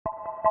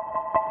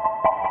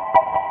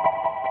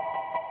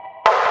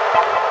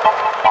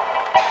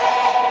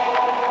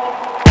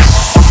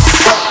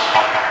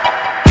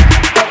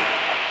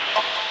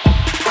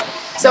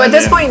So at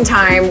this point in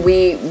time,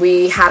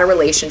 we had a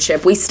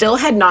relationship. We still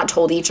had not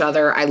told each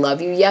other I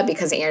love you yet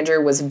because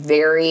Andrew was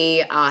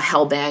very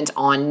hell-bent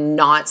on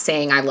not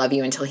saying I love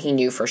you until he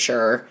knew for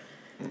sure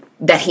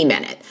that he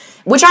meant it.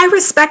 Which I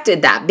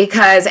respected that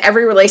because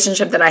every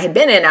relationship that I had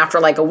been in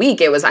after like a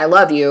week, it was I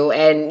love you.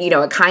 And,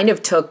 it kind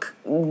of took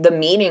the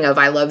meaning of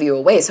I love you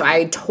away. So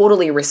I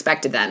totally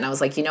respected that. And I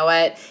was like, you know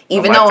what?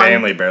 Even though my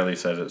family barely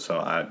says it,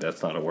 so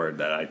that's not a word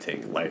that I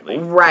take lightly.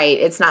 Right.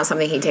 It's not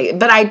something he takes.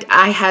 But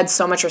I had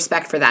so much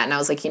respect for that. And I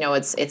was like,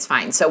 it's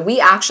fine. So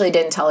we actually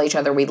didn't tell each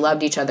other we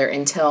loved each other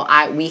until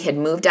we had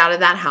moved out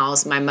of that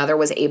house. My mother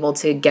was able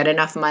to get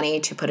enough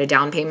money to put a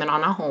down payment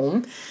on a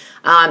home.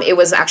 It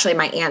was actually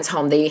my aunt's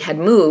home. They had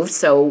moved,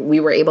 so we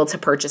were able to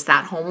purchase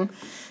that home.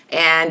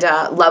 And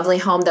lovely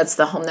home. That's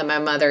the home that my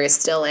mother is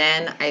still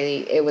in.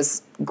 It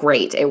was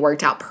great. It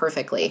worked out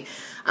perfectly.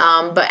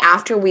 But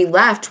after we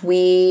left,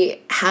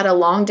 we had a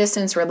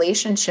long-distance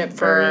relationship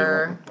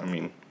for...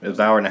 it was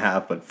an hour and a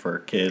half, but for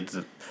kids...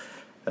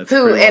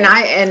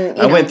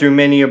 I went through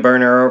many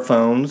burner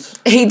phones.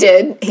 He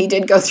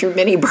did go through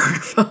many burner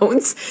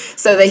phones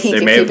so that he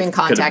could keep in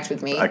contact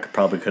with me. I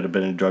probably could have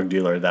been a drug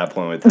dealer at that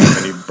point with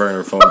how many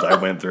burner phones I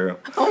went through.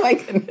 Oh my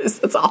goodness,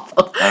 that's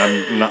awful.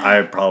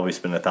 I probably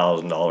spent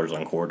 $1,000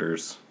 on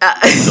quarters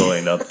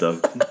filling up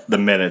the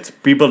minutes.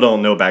 People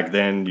don't know back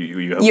then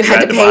you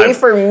had to pay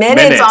for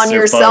minutes on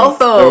your cell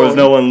phone. There was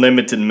no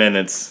unlimited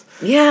minutes.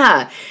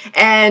 Yeah,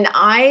 and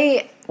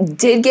I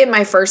did get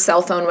my first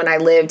cell phone when I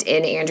lived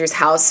in Andrew's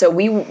house. So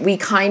we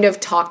kind of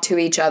talked to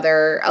each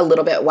other a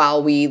little bit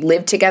while we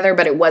lived together,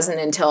 but it wasn't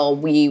until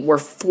we were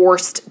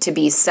forced to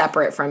be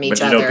separate from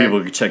each other. But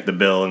people could check the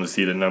bill and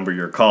see the number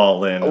you're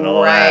calling and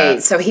all that.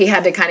 Right. So he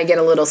had to kind of get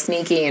a little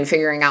sneaky in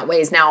figuring out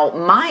ways. Now,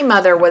 my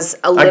mother was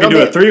a little bit... I could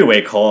do a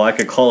three-way call. I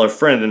could call a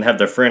friend and have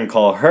the friend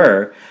call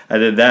her. I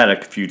did that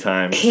a few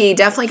times. He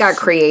definitely got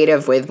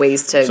creative with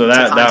ways to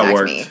contact that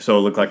worked. me. So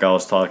it looked like I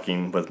was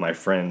talking with my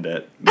friend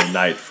at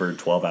midnight for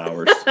 12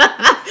 hours.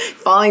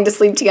 Falling to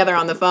sleep together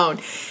on the phone.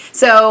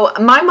 So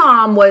my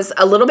mom was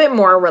a little bit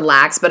more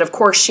relaxed, but of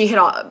course she had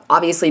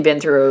obviously been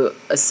through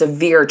a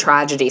severe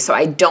tragedy. So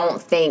I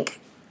don't think,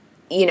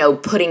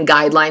 putting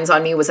guidelines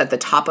on me was at the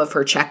top of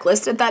her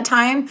checklist at that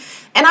time.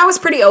 And I was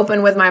pretty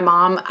open with my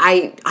mom.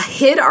 I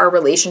hid our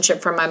relationship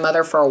from my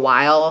mother for a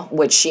while,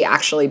 which she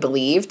actually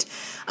believed.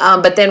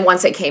 But then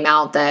once it came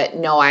out that,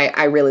 no,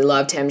 I really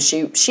loved him,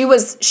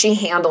 she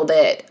handled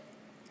it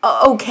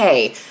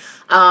okay.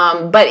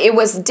 But it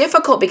was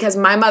difficult because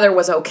my mother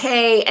was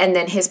okay, and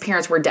then his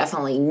parents were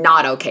definitely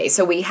not okay.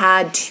 So we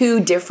had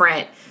two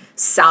different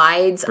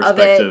sides of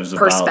it,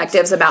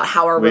 perspectives about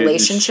how our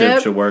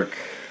relationship should work.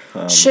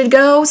 Should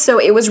go.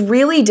 So it was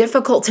really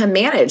difficult to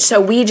manage.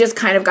 So we just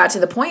kind of got to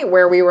the point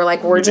where we were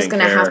like, we're going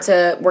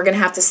to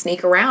have to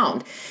sneak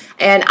around.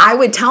 And I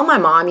would tell my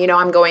mom,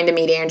 I'm going to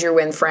meet Andrew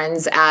and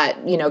friends at,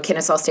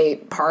 Kennesaw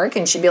State Park.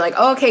 And she'd be like,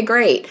 oh, okay,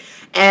 great.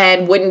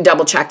 And wouldn't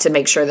double check to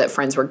make sure that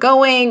friends were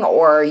going,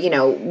 or,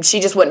 she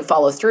just wouldn't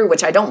follow through,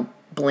 which I don't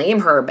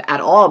blame her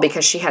at all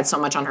because she had so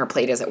much on her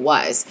plate as it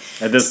was.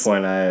 At this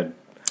point, and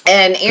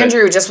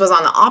Andrew just was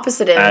on the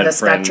opposite end of the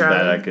spectrum.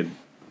 That I could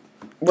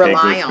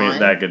rely on.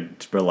 That I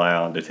could rely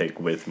on to take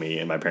with me,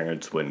 and my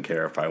parents wouldn't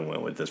care if I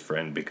went with this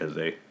friend because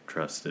they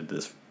trusted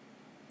this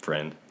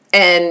friend.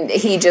 And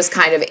he just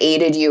kind of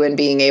aided you in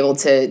being able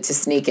to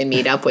sneak and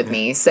meet up with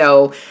me.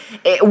 So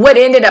what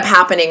ended up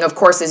happening, of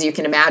course, as you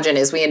can imagine,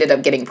 is we ended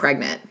up getting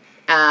pregnant.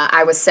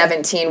 I was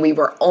 17. We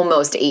were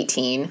almost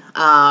 18.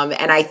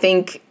 And I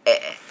think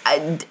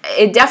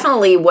it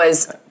definitely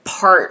was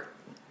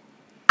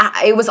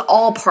it was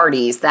all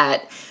parties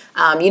that...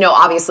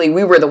 obviously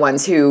we were the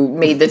ones who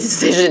made the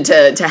decision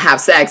to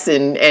have sex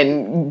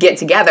and get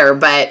together.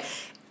 But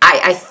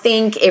I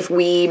think if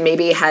we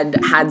maybe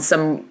had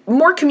some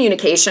more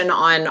communication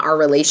on our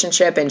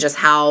relationship and just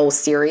how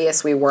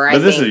serious we were,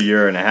 this is a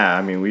year and a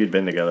half. We had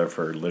been together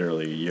for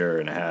literally a year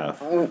and a half.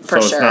 So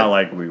it's not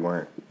like we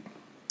weren't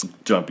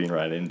jumping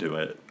right into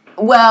it.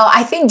 Well,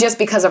 I think just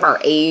because of our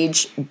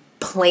age,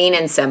 plain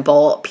and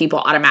simple, people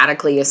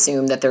automatically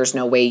assume that there's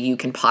no way you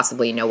can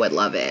possibly know what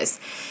love is.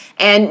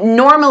 And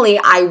normally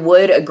I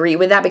would agree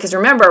with that because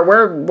remember,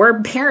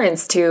 we're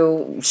parents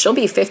to, she'll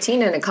be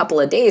 15 in a couple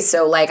of days.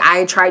 So like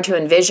I tried to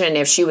envision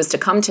if she was to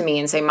come to me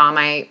and say, Mom,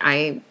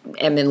 I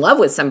am in love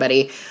with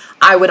somebody,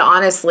 I would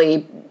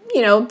honestly,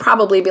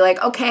 probably be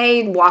like,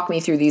 okay, walk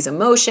me through these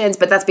emotions.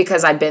 But that's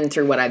because I've been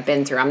through what I've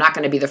been through. I'm not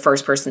going to be the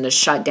first person to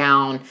shut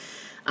down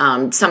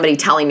somebody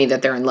telling me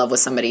that they're in love with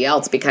somebody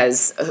else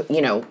because,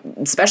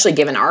 especially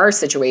given our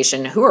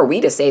situation, who are we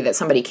to say that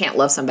somebody can't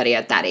love somebody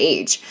at that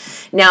age?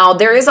 Now,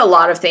 there is a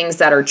lot of things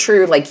that are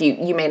true. Like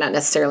you may not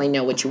necessarily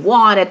know what you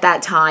want at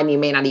that time. You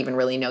may not even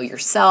really know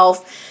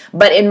yourself.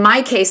 But in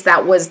my case,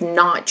 that was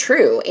not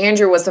true.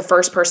 Andrew was the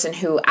first person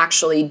who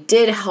actually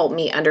did help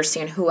me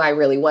understand who I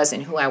really was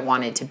and who I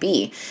wanted to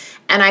be.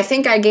 And I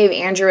think I gave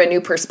Andrew a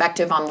new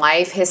perspective on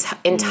life. His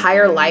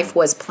entire life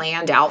was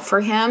planned out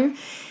for him.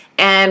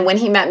 And when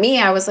he met me,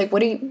 I was like,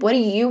 what do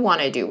you want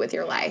to do with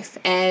your life?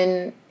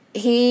 And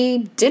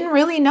he didn't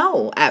really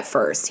know at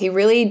first. He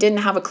really didn't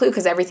have a clue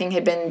because everything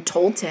had been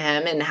told to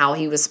him and how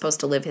he was supposed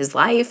to live his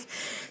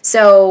life.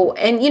 So,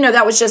 and,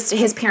 that was just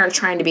his parents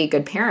trying to be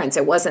good parents.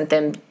 It wasn't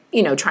them,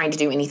 trying to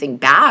do anything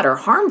bad or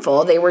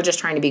harmful. They were just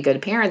trying to be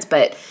good parents.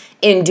 But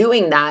in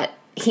doing that,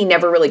 he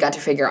never really got to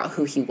figure out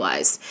who he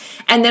was.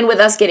 And then with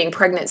us getting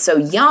pregnant so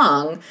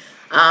young,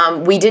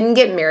 we didn't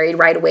get married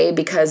right away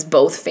because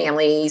both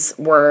families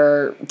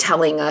were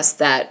telling us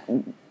that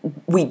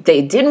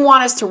they didn't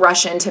want us to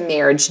rush into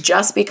marriage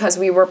just because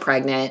we were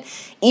pregnant,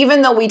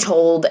 even though we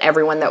told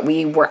everyone that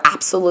we were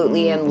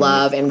absolutely in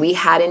love and we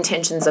had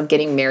intentions of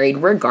getting married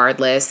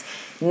regardless.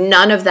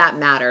 None of that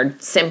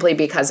mattered simply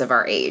because of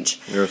our age.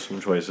 There were some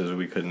choices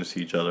we didn't even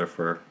see each other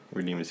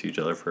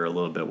for a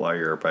little bit while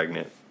you were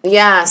pregnant.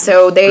 Yeah,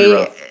 so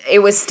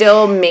it was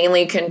still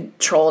mainly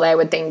controlled, I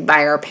would think,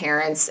 by our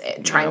parents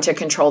trying to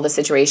control the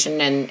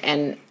situation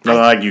and not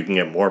like you can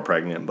get more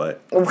pregnant,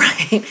 but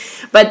right.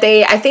 But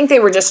I think they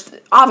were just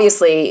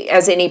obviously,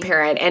 as any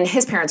parent, and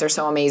his parents are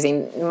so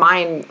amazing.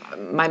 My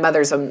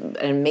mother's an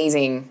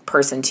amazing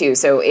person too.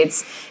 So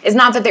it's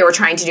not that they were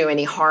trying to do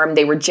any harm.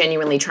 They were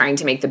genuinely trying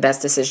to make the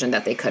best decision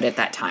that they could at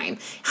that time.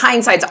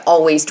 Hindsight's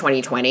always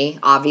 20/20,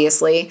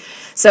 obviously.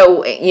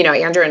 So,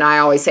 Andrew and I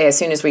always say as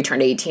soon as we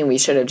turned 18, we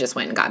should have just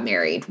went and got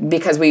married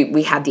because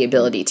we had the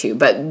ability to.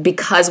 But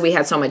because we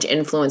had so much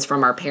influence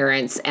from our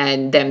parents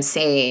and them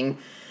saying,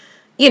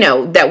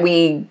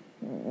 that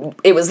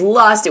it was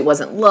lust, it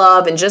wasn't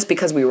love, and just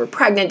because we were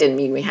pregnant didn't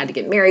mean we had to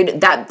get married,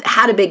 that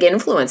had a big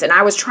influence. And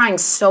I was trying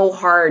so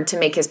hard to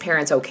make his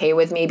parents okay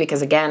with me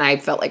because, again, I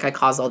felt like I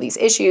caused all these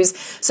issues.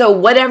 So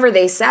whatever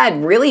they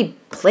said really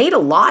played a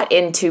lot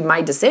into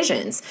my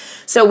decisions.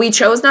 So we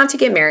chose not to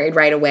get married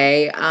right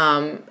away.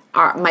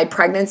 My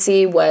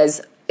pregnancy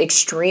was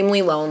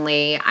extremely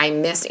lonely. I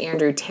missed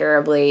Andrew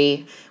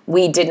terribly.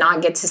 We did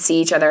not get to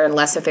see each other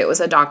unless if it was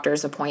a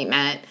doctor's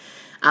appointment.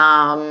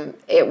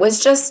 It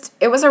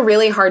was a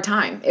really hard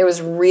time. It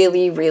was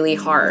really, really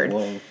hard.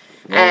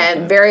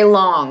 And very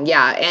long,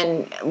 yeah.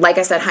 And like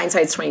I said,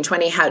 hindsight's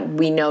 20/20. Had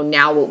we known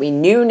now what we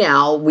knew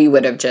now, we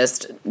would have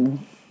just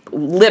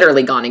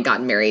literally gone and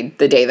gotten married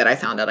the day that I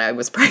found out I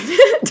was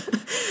pregnant.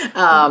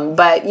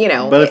 But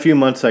a few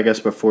months, I guess,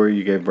 before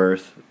you gave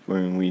birth,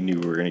 when we knew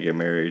we were going to get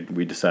married,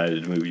 we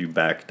decided to move you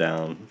back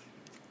down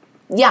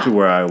to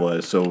where I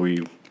was. So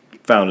we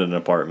found an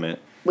apartment.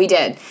 We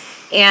did.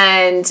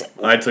 And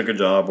I took a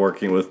job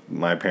working with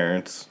my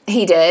parents.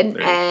 He did.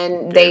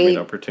 They gave me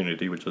an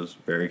opportunity, which was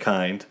very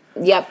kind.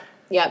 Yep.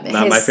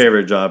 Not my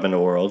favorite job in the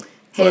world.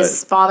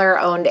 His father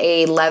owned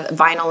a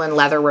vinyl and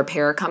leather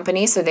repair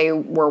company, so they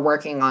were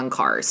working on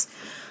cars.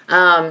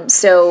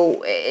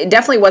 So it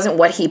definitely wasn't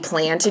what he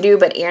planned to do,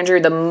 but Andrew,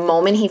 the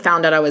moment he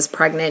found out I was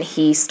pregnant,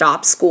 he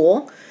stopped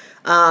school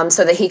so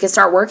that he could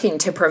start working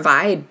to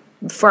provide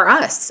for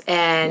us.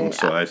 And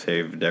so I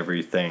saved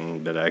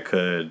everything that I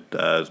could. It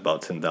was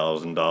about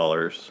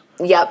 $10,000.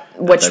 Yep,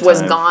 which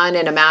was gone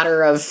in a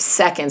matter of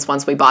seconds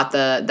once we bought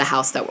the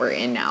house that we're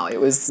in now. It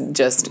was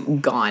just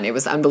gone. It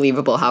was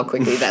unbelievable how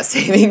quickly that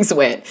savings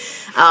went.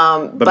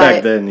 But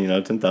back then,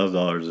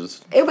 $10,000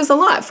 is... It was a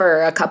lot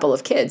for a couple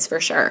of kids,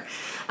 for sure.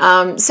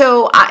 And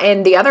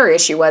the other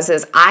issue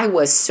is I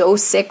was so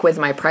sick with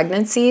my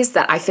pregnancies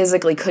that I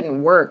physically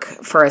couldn't work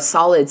for a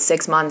solid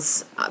 6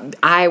 months.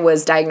 I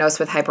was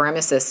diagnosed with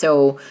hyperemesis,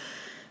 so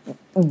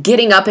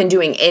getting up and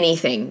doing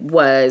anything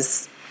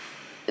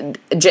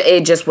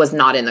it just was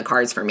not in the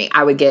cards for me.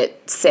 I would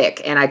get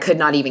sick and I could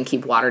not even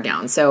keep water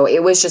down. So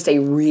it was just a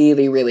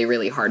really, really,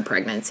 really hard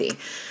pregnancy.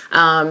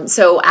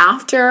 So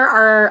after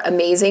our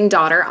amazing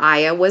daughter,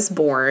 Aya, was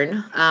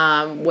born,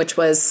 which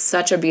was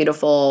such a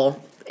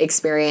beautiful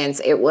experience,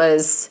 it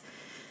was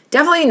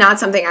definitely not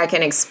something I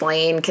can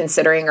explain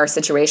considering our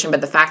situation,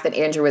 but the fact that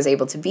Andrew was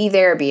able to be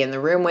there, be in the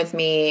room with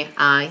me,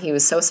 he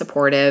was so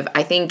supportive.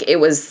 I think it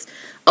was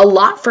a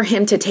lot for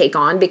him to take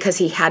on because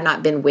he had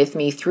not been with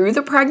me through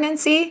the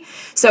pregnancy.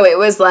 So it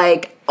was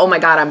like, oh my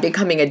God, I'm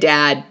becoming a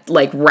dad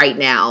like right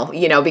now,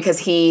 because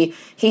he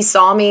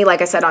saw me,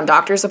 like I said, on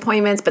doctor's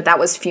appointments, but that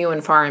was few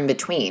and far in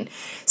between.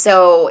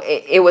 So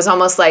it was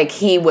almost like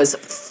he was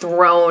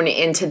thrown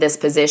into this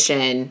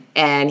position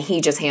and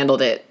he just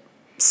handled it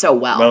so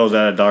well. Well, I was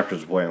at a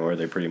doctor's appointment where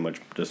they pretty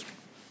much just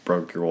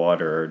broke your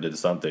water or did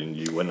something.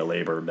 You went to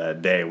labor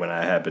that day when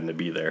I happened to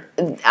be there.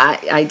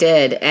 I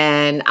did,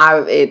 and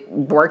it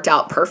worked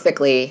out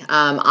perfectly.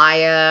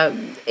 Aya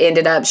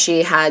ended up,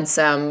 she had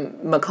some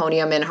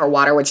meconium in her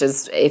water, which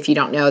is, if you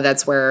don't know,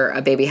 that's where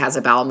a baby has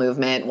a bowel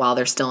movement while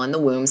they're still in the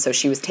womb. So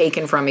she was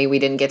taken from me. We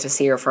didn't get to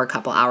see her for a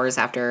couple hours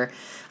after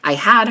I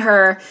had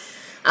her.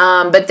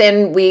 But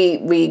then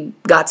we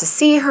got to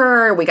see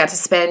her. We got to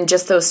spend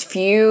just those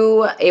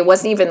few, it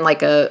wasn't even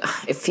like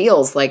it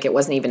feels like it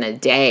wasn't even a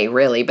day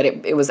really, but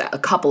it was a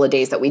couple of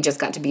days that we just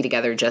got to be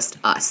together, just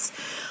us.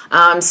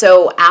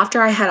 So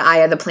after I had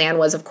Aya, the plan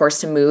was, of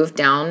course, to move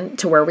down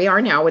to where we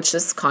are now, which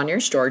is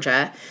Conyers,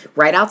 Georgia,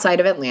 right outside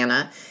of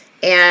Atlanta.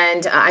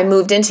 And I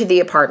moved into the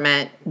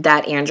apartment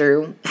that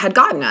Andrew had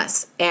gotten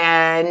us.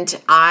 And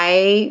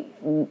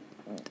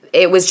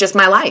it was just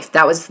my life.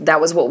 That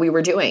was what we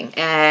were doing.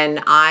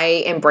 And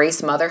I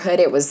embraced motherhood.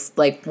 It was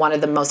like one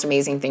of the most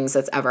amazing things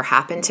that's ever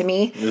happened to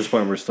me. At this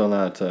point, we're still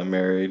not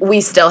married.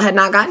 We still had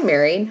not gotten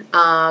married.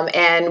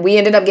 And we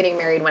ended up getting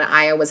married when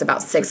Aya was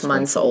about 6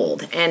 months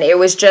old. And it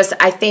was just,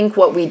 I think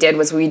what we did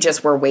was we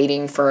just were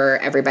waiting for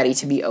everybody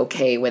to be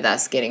okay with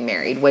us getting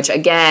married, which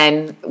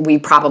again, we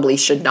probably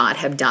should not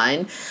have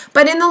done.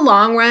 But in the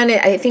long run,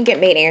 I think it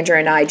made Andrew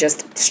and I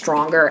just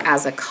stronger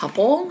as a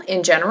couple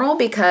in general,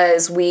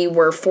 because we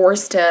were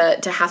forced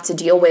to have to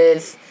deal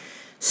with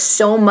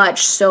so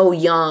much so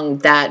young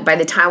that by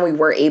the time we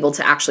were able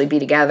to actually be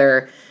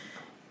together,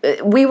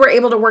 we were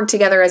able to work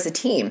together as a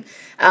team.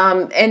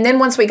 And then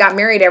once we got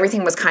married,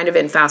 everything was kind of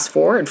in fast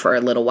forward for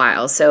a little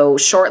while. So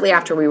shortly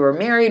after we were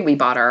married, we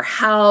bought our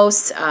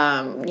house.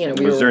 It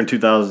was during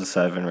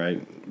 2007,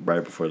 right?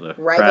 Right before the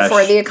crash.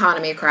 Before the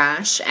economy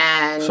crash.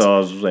 And so I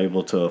was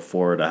able to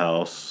afford a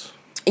house.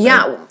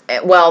 Yeah,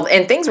 well,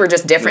 and things were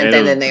just different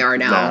then than they are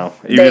now.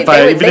 Even if I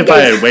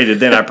had waited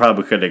then, I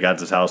probably could have got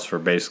this house for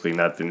basically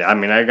nothing. I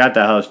mean, I got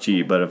the house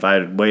cheap, but if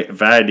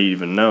I had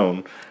even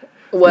known,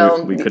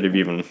 well, we could have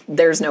even.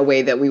 There's no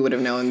way that we would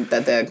have known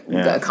that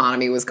the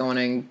economy was going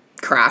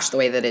to crash the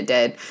way that it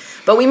did.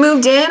 But we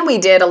moved in. We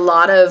did a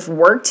lot of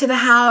work to the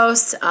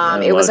house.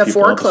 It was a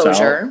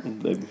foreclosure.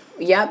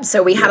 Yep.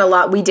 So we had a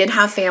lot. We did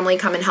have family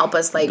come and help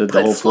us, like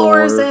put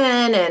floors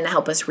in and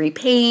help us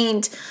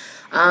repaint.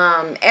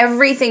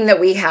 Everything that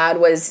we had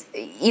was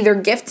either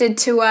gifted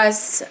to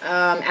us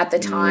at the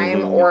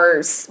time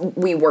or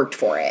we worked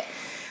for it.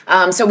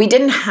 So we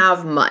didn't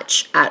have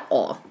much at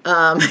all.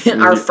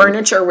 Our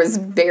furniture was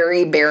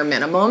very bare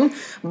minimum,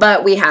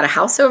 but we had a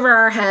house over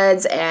our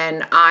heads,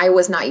 and I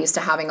was not used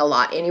to having a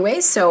lot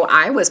anyway, so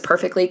I was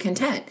perfectly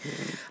content.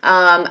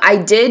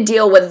 I did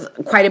deal with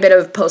quite a bit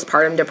of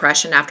postpartum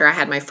depression after I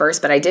had my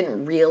first, but I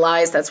didn't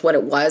realize that's what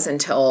it was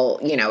until,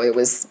 it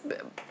was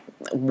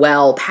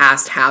well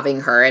past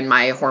having her and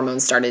my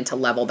hormones started to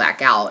level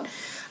back out.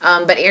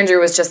 But Andrew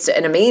was just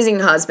an amazing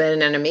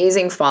husband, an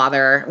amazing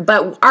father,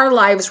 but our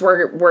lives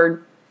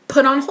were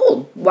put on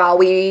hold while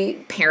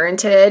we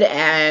parented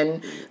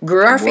and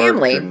grew our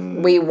family.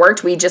 We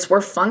worked, we just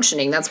were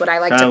functioning. That's what I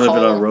like to call it. Kind of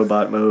living on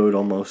robot mode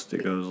almost,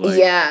 it goes like.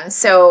 Yeah,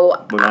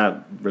 so. We're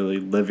not really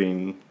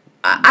living.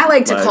 I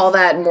like to call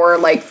that more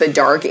like the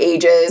dark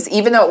ages,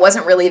 even though it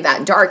wasn't really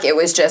that dark. It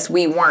was just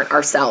we weren't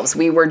ourselves.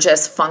 We were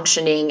just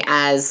functioning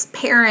as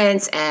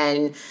parents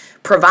and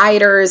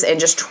providers and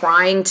just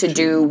trying to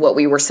do what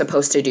we were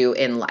supposed to do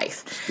in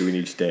life. Doing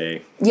each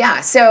day.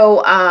 Yeah.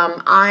 So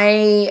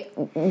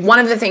one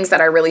of the things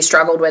that I really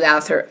struggled with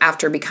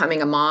after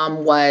becoming a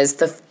mom was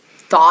the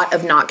thought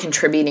of not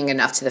contributing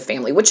enough to the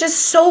family, which is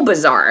so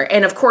bizarre.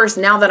 And of course,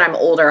 now that I'm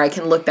older, I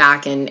can look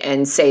back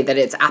and say that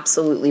it's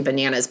absolutely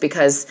bananas,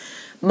 because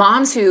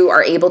moms who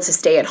are able to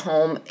stay at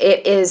home,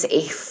 it is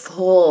a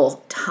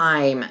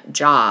full-time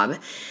job.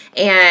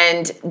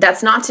 And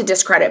that's not to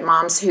discredit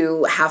moms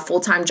who have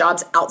full-time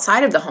jobs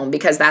outside of the home,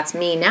 because that's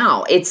me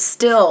now. It's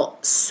still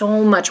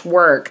so much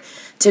work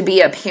to be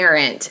a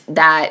parent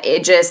that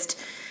it just...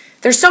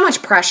 There's so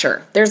much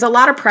pressure. There's a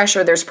lot of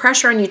pressure. There's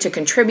pressure on you to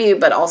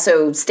contribute, but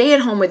also stay at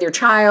home with your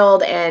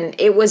child. And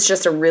it was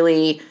just a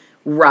really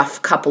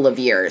rough couple of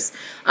years.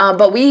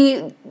 But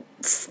we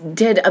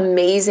did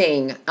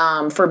amazing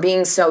for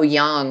being so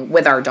young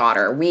with our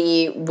daughter.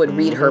 We would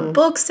read her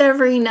books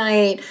every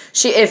night.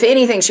 If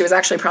anything, she was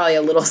actually probably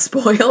a little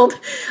spoiled.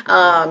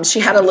 She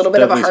had a little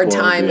bit of a hard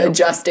time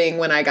adjusting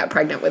when I got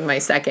pregnant with my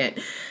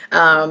second.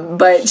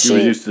 But she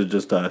was used to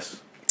just us.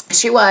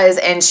 She was,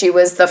 and she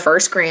was the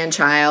first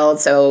grandchild,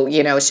 so,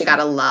 she got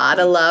a lot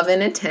of love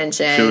and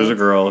attention. She was a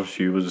girl.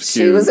 She was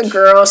cute. She was a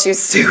girl. She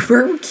was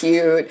super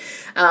cute.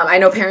 I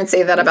know parents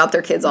say that about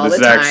their kids all the time.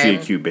 This is actually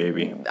a cute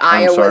baby.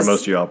 I'm sorry,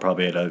 most of y'all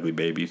probably had ugly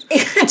babies.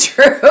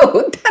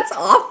 True. That's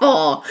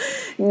awful.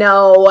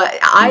 No,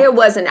 Aya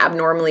was an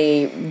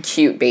abnormally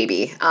cute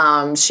baby.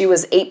 She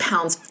was 8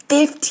 pounds,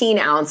 15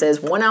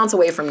 ounces, 1 ounce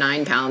away from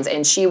 9 pounds,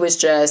 and she was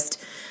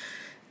just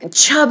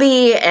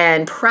chubby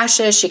and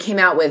precious. She came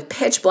out with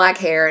pitch black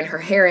hair, and her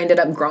hair ended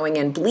up growing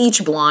in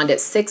bleach blonde at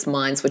 6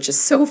 months, which is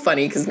so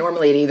funny because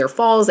normally it either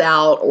falls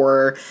out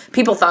or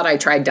people thought I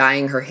tried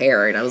dyeing her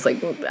hair, and I was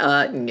like,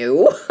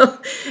 no.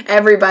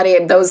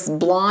 Everybody, those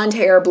blonde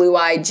hair,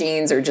 blue-eyed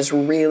genes are just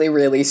really,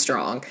 really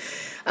strong.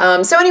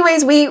 So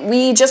anyways,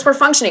 we just were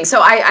functioning.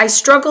 So I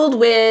struggled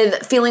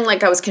with feeling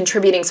like I was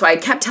contributing. So I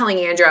kept telling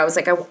Andrew, I was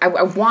like,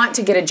 I want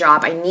to get a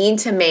job. I need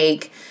to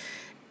make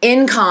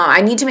income.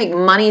 I need to make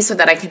money so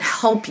that I can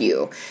help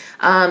you.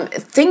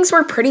 Things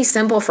were pretty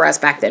simple for us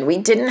back then. We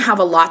didn't have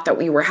a lot that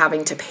we were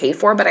having to pay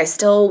for, but I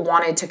still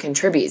wanted to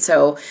contribute.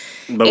 But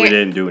we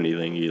didn't do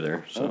anything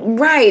either. So.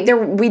 Right.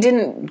 We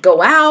didn't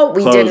go out.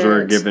 Clothes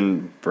were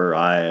given for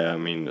Aya. I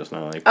mean, it's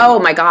not like... Oh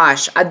my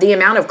gosh. The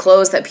amount of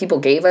clothes that people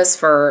gave us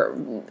for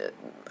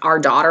our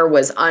daughter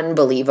was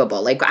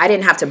unbelievable. Like, I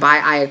didn't have to buy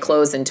Aya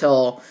clothes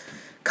until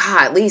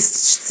at least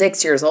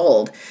 6 years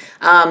old.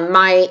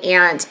 My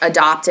aunt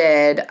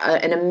adopted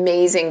an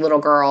amazing little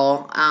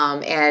girl.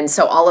 And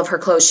so all of her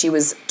clothes, she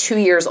was 2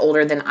 years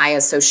older than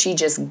Aya. So she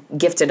just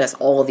gifted us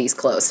all of these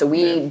clothes. So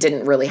we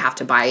didn't really have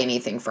to buy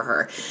anything for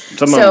her.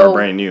 Some of them are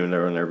brand new and they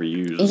were never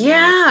used.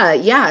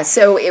 Yeah.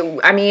 So,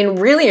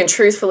 really and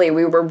truthfully,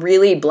 we were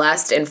really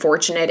blessed and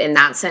fortunate in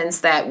that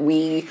sense that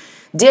we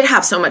did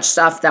have so much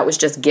stuff that was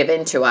just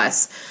given to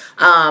us.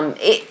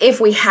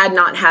 If we had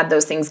not had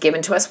those things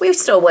given to us, we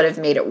still would have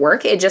made it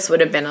work. It just would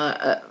have been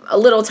a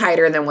little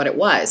tighter than what it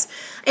was.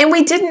 And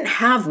we didn't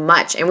have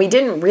much, and we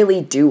didn't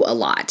really do a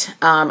lot.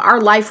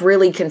 Our life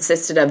really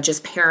consisted of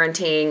just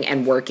parenting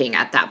and working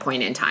at that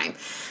point in time.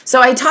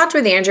 So I talked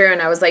with Andrew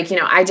and I was like,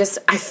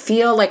 I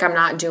feel like I'm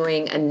not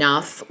doing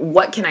enough.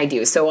 What can I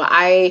do? So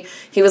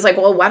he was like,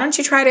 well, why don't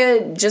you try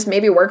to just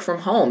maybe work from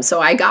home? So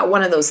I got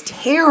one of those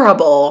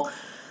terrible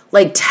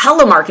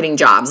telemarketing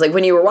jobs,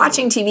 when you were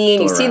watching TV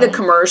and you see the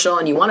commercial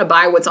and you want to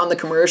buy what's on the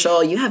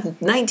commercial, you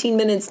have 19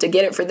 minutes to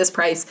get it for this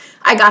price.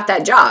 I got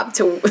that job.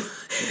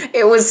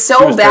 It was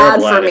so bad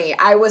for me.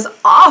 I was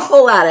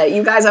awful at it.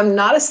 You guys, I'm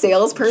not a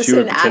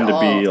salesperson at all. She would pretend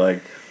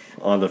to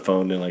be on the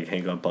phone and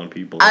hang up on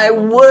people.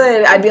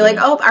 I'd be like,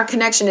 oh, our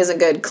connection isn't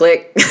good.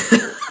 Click.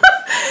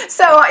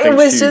 So it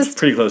was just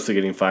pretty close to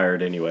getting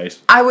fired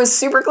anyways. I was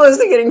super close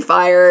to getting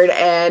fired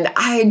and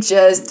I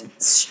just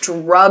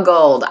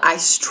struggled. I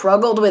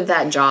struggled with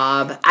that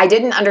job. I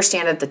didn't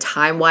understand at the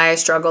time why I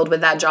struggled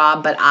with that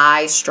job, but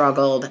I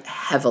struggled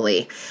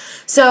heavily.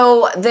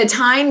 So the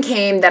time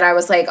came that I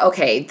was like,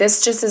 okay,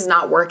 this just is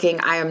not working.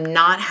 I am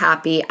not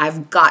happy.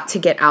 I've got to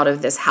get out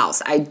of this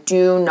house. I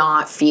do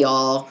not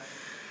feel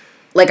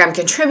like I'm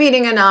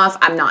contributing enough.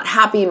 I'm not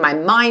happy. My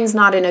mind's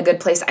not in a good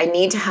place. I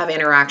need to have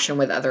interaction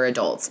with other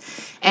adults.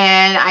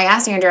 And I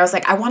asked Andrew, I was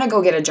like, I want to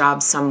go get a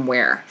job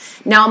somewhere.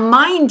 Now,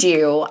 mind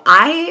you,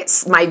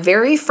 my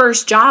very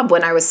first job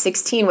when I was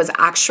 16 was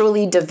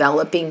actually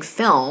developing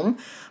film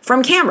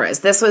from cameras.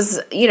 This was,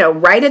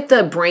 right at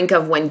the brink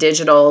of when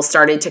digital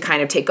started to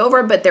kind of take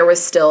over, but there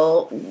was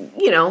still,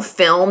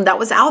 film that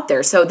was out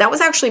there. So that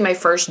was actually my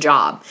first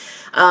job.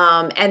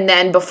 And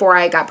then before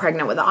I got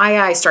pregnant with Aya,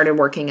 I started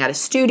working at a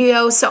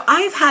studio. So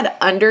I've had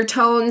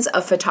undertones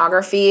of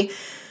photography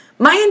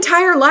my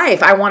entire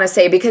life, I want to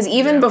say, because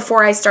even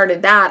before I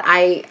started that,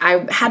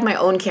 I had my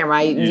own camera.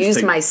 I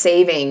used my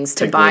savings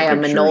to buy a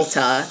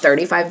Minolta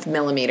 35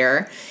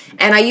 millimeter.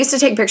 And I used to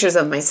take pictures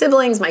of my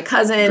siblings, my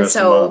cousins.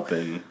 So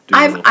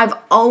I've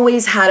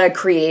always had a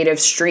creative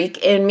streak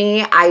in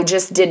me. I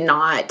just did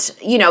not,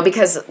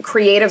 because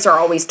creatives are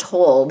always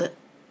told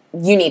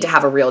you need to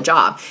have a real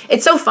job.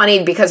 It's so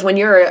funny because when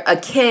you're a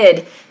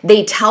kid,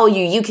 they tell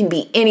you can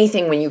be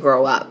anything when you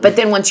grow up. But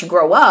then once you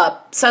grow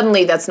up,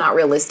 suddenly that's not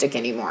realistic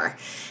anymore.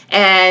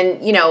 And,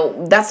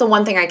 that's the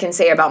one thing I can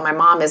say about my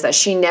mom is that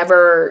she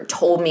never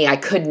told me I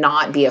could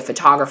not be a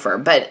photographer.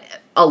 But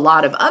a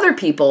lot of other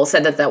people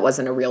said that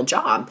wasn't a real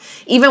job.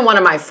 Even one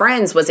of my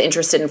friends was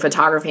interested in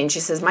photography and she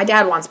says, my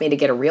dad wants me to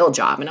get a real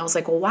job. And I was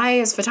like, well, why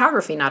is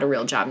photography not a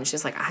real job? And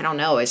she's like, I don't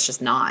know. It's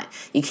just not.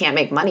 You can't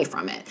make money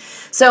from it.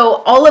 So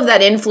all of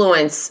that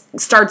influence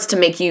starts to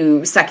make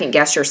you second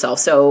guess yourself.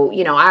 So,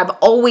 I've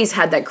always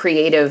had that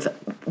creative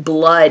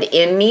blood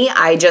in me.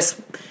 I just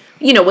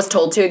was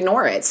told to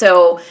ignore it.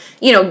 So,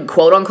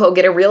 quote unquote,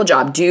 get a real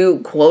job, do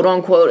quote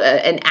unquote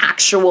an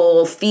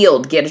actual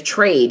field, get a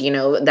trade,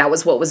 that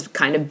was what was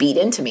kind of beat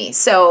into me.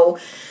 So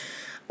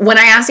when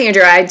I asked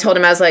Andrew, I told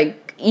him, I was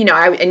like,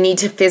 I need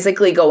to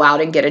physically go out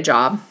and get a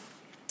job.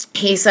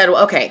 He said,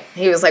 well, okay.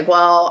 He was like,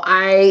 well,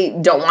 I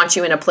don't want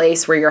you in a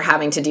place where you're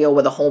having to deal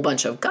with a whole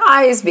bunch of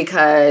guys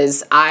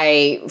because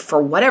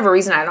for whatever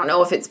reason, I don't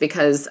know if it's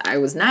because I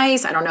was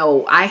nice. I don't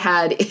know. I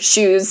had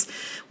issues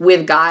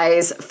with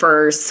guys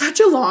for such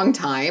a long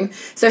time.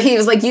 So he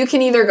was like, you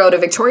can either go to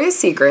Victoria's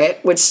Secret,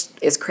 which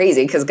is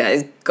crazy because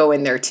guys go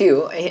in there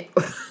too.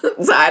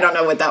 So I don't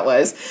know what that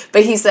was.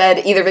 But he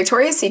said either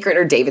Victoria's Secret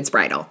or David's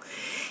Bridal.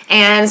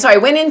 And so I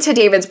went into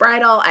David's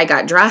Bridal. I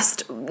got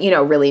dressed,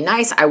 really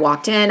nice. I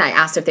walked in. I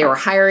asked if they were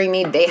hiring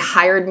me. They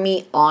hired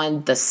me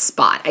on the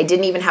spot. I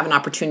didn't even have an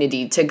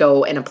opportunity to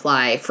go and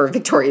apply for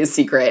Victoria's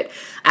Secret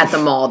at the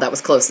mall that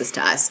was closest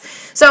to us.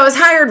 So I was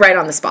hired right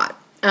on the spot.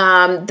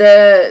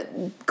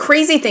 The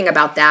crazy thing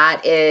about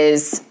that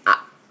is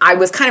I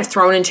was kind of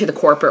thrown into the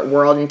corporate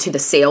world, into the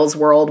sales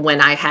world when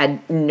I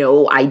had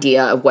no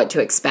idea of what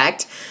to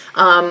expect.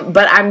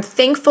 But I'm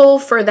thankful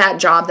for that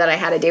job that I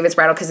had at David's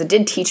Bridal because it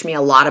did teach me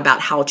a lot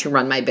about how to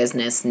run my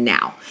business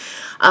now.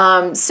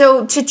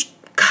 So to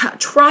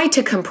try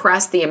to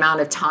compress the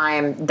amount of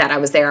time that I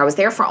was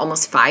there for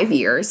almost 5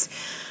 years.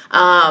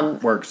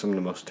 Worked some of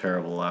the most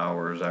terrible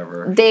hours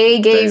ever. They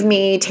gave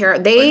me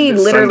they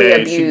literally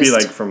Sunday, abused.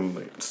 She'd be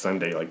from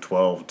Sunday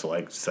 12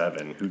 to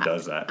 7. Who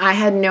does that? I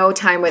had no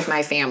time with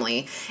my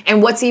family.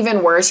 And what's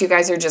even worse, you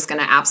guys are just going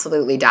to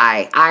absolutely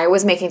die. I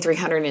was making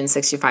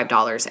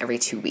 $365 every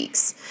 2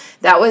 weeks.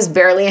 That was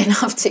barely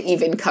enough to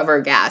even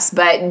cover gas.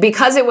 But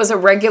because it was a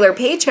regular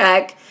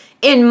paycheck,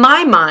 in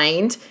my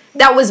mind,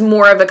 that was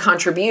more of a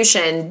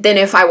contribution than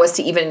if I was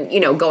to even,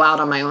 go out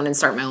on my own and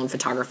start my own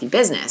photography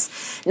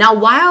business. Now,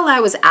 while I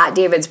was at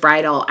David's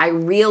Bridal, I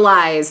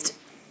realized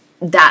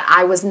that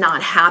I was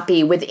not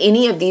happy with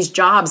any of these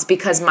jobs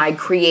because my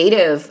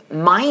creative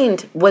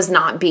mind was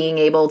not being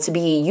able to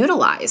be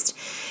utilized.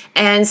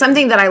 And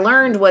something that I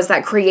learned was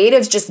that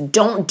creatives just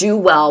don't do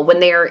well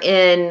when they are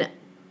in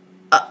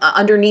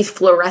underneath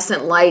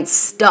fluorescent lights,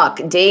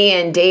 stuck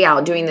day in, day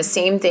out, doing the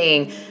same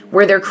thing,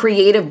 where their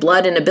creative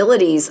blood and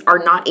abilities are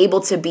not able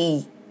to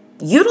be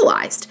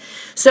utilized.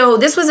 So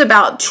this was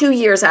about 2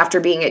 years after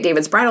being at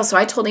David's Bridal. So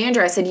I told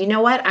Andrew, I said, you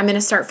know what? I'm going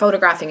to start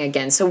photographing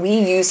again. So we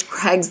used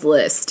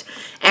Craigslist,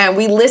 and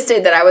we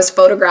listed that I was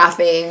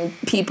photographing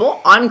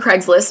people on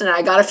Craigslist, and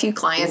I got a few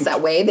clients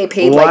that way. They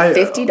paid like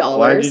 $50.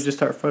 Why did you just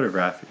start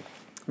photographing?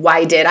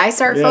 Why did I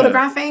start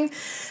photographing?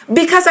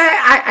 Because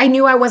I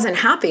knew I wasn't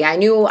happy. I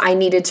knew I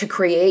needed to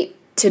create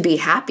to be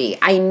happy.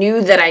 I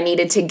knew that I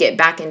needed to get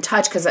back in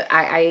touch because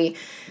I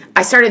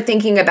started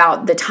thinking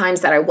about the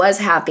times that I was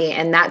happy,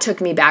 and that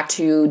took me back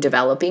to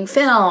developing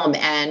film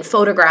and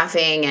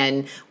photographing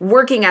and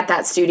working at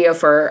that studio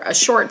for a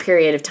short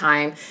period of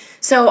time.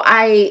 So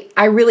I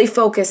really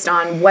focused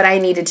on what I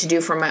needed to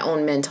do for my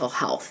own mental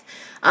health.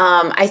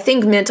 I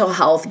think mental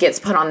health gets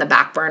put on the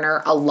back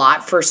burner a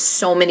lot for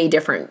so many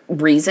different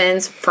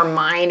reasons. For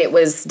mine, it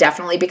was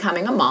definitely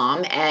becoming a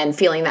mom and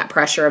feeling that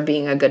pressure of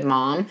being a good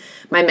mom.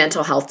 My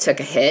mental health took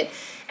a hit.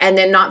 And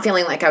then not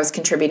feeling like I was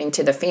contributing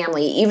to the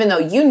family, even though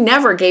you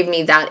never gave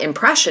me that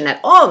impression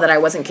at all that I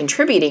wasn't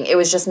contributing. It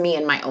was just me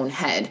in my own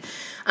head,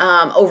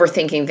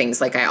 overthinking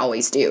things like I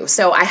always do.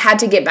 So I had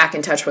to get back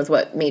in touch with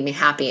what made me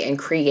happy, and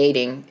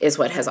creating is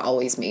what has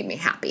always made me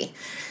happy.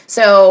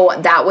 So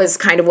that was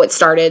kind of what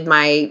started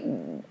my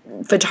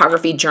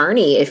photography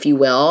journey, if you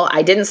will.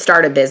 I didn't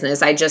start a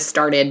business. I just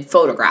started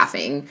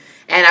photographing.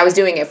 And I was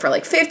doing it for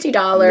like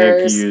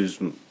 $50. Nick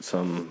used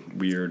some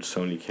weird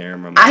Sony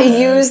camera. I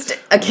used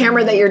a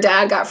camera that your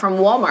dad got from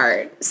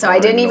Walmart. So I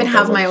didn't even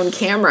have my own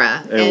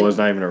camera. It was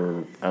not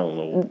even I don't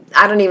know.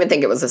 I don't even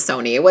think it was a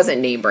Sony. It wasn't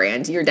name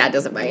brand. Your dad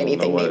doesn't buy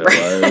anything name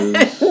brand.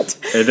 It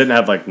didn't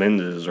have like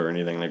lenses or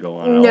anything that go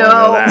on.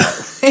 No,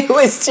 it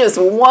was just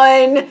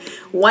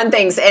one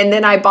thing. And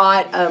then I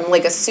bought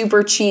like a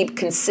super cheap,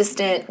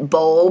 consistent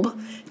bulb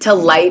to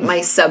light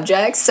my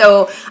subjects.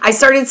 So I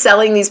started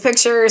selling these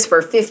pictures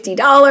for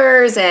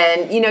 $50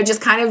 and, just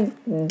kind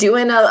of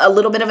doing a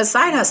little bit of a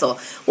side hustle.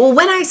 Well,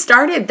 when I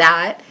started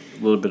that,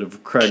 a little bit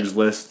of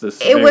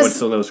Craigslist. Anyone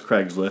still knows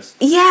Craigslist?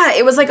 Yeah,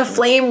 it was like a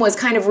flame was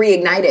kind of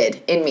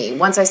reignited in me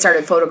once I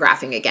started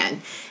photographing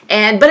again.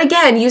 But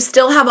again, you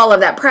still have all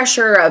of that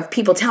pressure of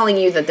people telling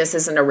you that this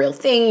isn't a real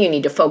thing. You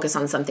need to focus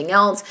on something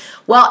else.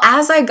 Well,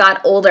 as I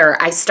got older,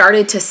 I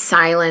started to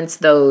silence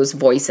those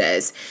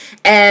voices.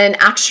 And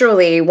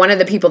actually, one of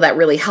the people that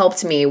really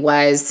helped me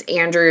was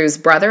Andrew's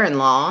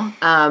brother-in-law.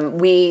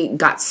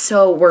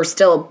 We're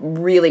still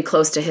really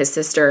close to his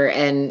sister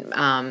and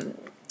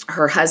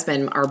her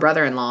husband,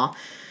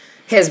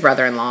 his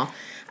brother-in-law.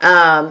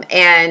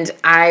 And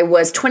I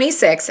was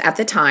 26 at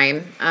the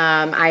time.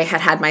 I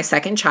had my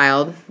second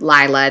child,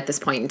 Lila, at this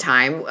point in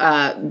time.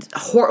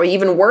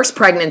 Even worse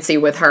pregnancy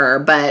with her,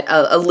 but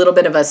a little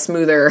bit of a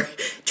smoother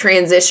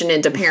transition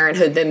into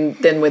parenthood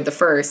than with the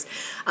first.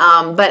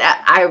 But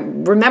I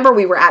remember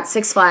we were at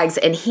Six Flags,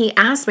 and he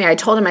asked me, I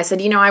told him, I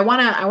said, I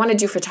want to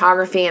do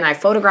photography, and I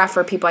photograph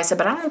for people. I said,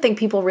 but I don't think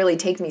people really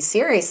take me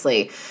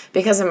seriously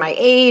because of my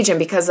age and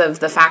because of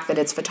the fact that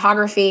it's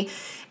photography.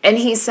 And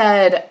he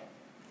said,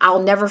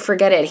 I'll never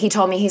forget it. He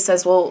told me, he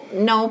says, well,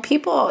 no,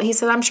 he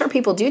said, I'm sure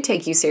people do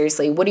take you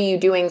seriously. What are you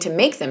doing to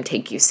make them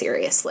take you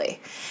seriously?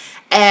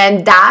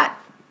 And that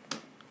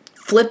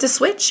flipped a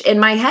switch in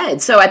my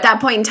head. So at that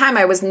point in time,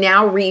 I was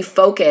now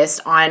refocused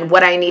on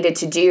what I needed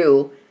to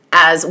do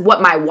as what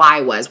my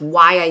why was,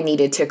 why I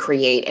needed to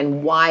create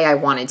and why I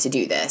wanted to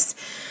do this.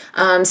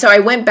 So I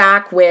went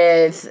back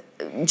with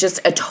just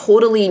a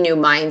totally new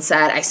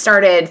mindset. I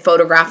started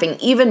photographing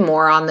even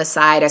more on the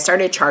side. I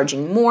started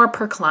charging more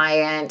per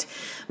client.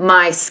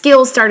 My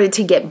skills started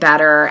to get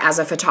better as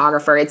a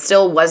photographer. It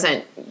still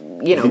wasn't,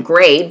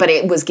 great, but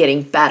it was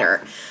getting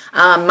better.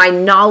 My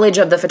knowledge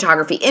of the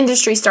photography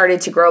industry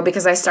started to grow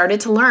because I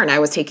started to learn. I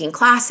was taking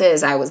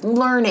classes. I was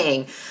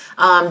learning.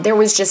 There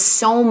was just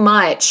so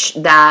much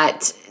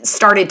that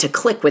started to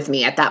click with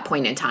me at that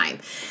point in time.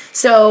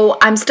 So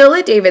I'm still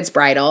at David's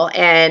Bridal,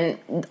 and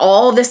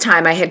all this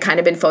time I had kind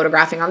of been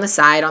photographing on the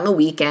side on the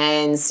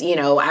weekends.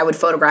 I would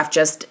photograph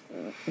just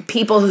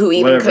people who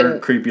even couldn't...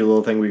 creepy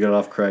little thing we got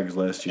off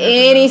Craigslist.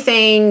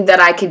 Anything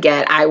that I could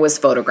get, I was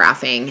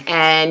photographing.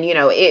 And,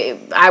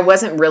 I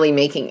wasn't really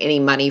making any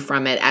money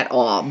from it at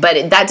all.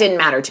 But that didn't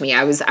matter to me.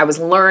 I was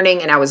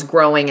learning, and I was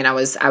growing, and I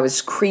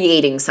was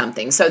creating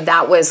something. So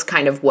that was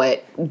kind of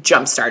what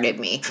jump-started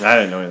me. I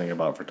didn't know anything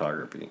about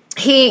photography.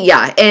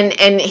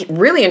 And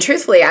really and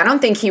truthfully, I don't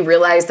think he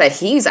realized that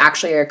he's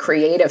actually a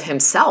creative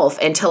himself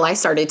until I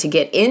started to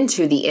get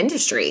into the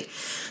industry.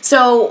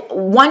 So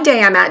one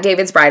day I'm at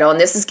David's Bridal, and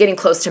this is getting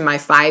close to my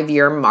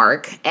 5-year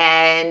mark,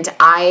 and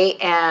I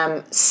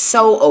am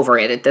so over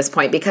it at this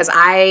point because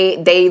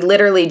they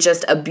literally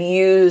just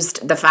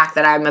abused the fact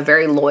that I'm a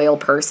very loyal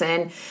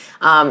person.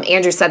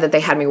 Andrew said that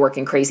they had me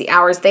working crazy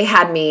hours. They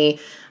had me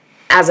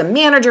as a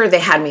manager, they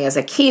had me as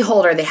a key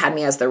holder, they had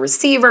me as the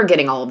receiver,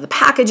 getting all of the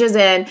packages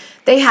in.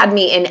 They had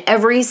me in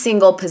every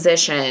single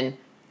position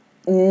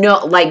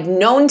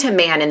known to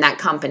man in that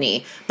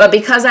company. But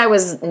because I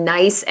was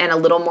nice and a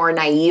little more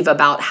naive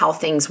about how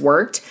things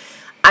worked,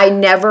 I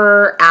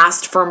never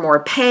asked for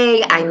more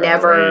pay. I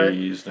never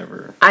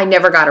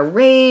got a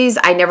raise.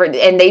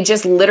 And they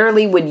just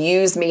literally would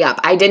use me up.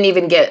 I didn't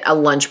even get a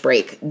lunch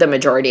break the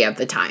majority of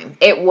the time.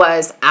 It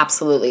was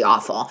absolutely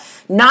awful.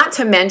 Not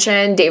to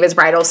mention, David's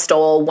Bridal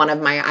stole one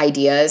of my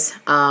ideas.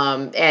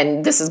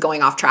 And this is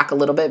going off track a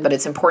little bit, but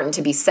it's important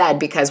to be said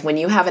because when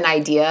you have an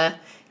idea,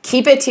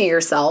 keep it to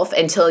yourself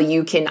until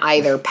you can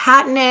either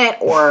patent it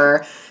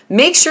or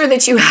make sure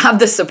that you have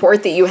the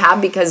support that you have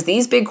because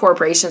these big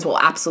corporations will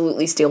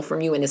absolutely steal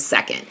from you in a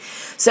second.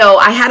 So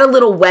I had a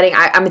little wedding.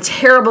 I'm a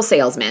terrible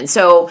salesman.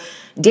 So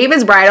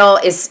David's Bridal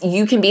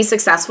you can be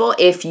successful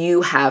if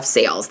you have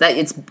sales. That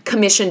it's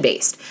commission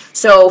based.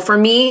 So for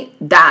me,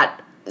 that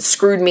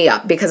screwed me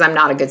up because I'm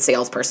not a good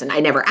salesperson.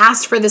 I never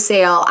asked for the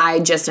sale. I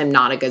just am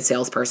not a good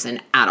salesperson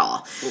at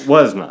all.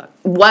 Was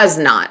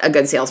not a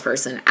good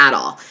salesperson at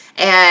all.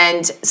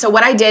 And so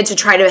what I did to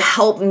try to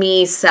help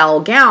me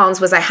sell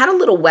gowns was I had a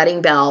little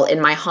wedding bell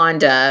in my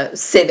Honda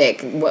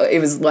Civic.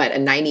 It was a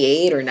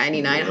 98 or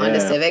 99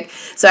 Honda Civic.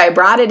 So I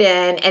brought it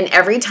in, and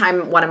every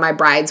time one of my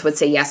brides would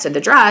say yes to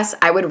the dress,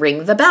 I would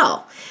ring the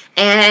bell.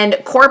 And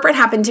corporate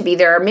happened to be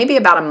there maybe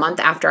about a month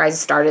after I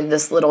started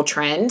this little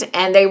trend.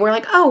 And they were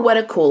like, oh, what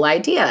a cool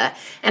idea.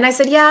 And I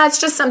said, yeah, it's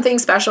just something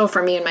special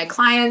for me and my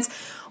clients.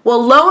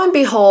 Well, lo and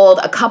behold,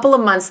 a couple of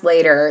months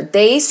later,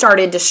 they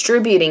started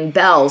distributing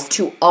bells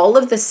to all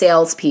of the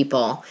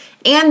salespeople.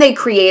 And they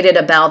created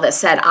a bell that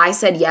said, I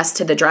said yes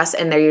to the dress,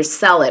 and they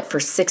sell it for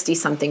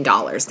 $60-something.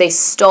 They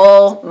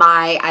stole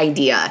my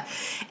idea.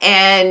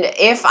 And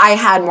if I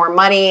had more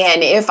money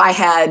and if I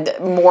had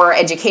more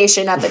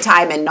education at the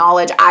time and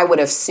knowledge, I would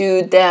have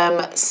sued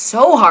them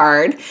so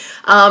hard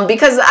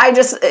because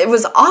it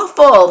was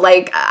awful.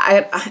 Like,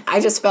 I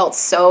just felt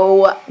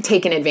so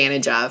taken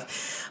advantage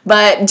of.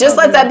 But just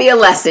let that be a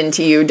lesson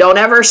to you. Don't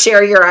ever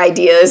share your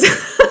ideas,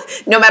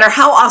 no matter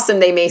how awesome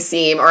they may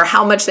seem or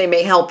how much they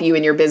may help you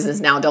in your business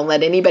now. Don't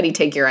let anybody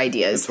take your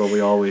ideas. That's what we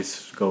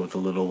always go with the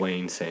Lil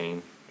Wayne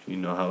saying. You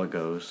know how it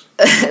goes.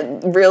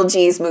 Real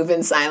G's move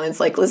in silence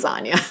like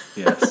lasagna.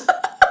 Yes.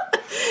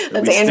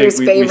 That's Andrew's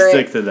favorite.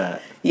 We stick to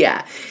that.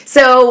 Yeah.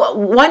 So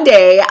one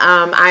day,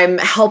 I'm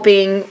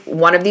helping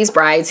one of these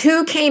brides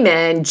who came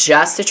in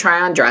just to try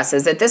on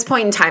dresses. At this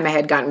point in time, I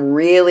had gotten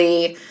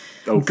really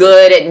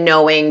good at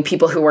knowing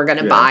people who were going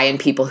to buy and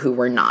people who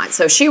were not.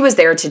 So she was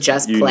there to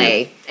just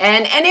play.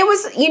 And it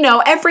was,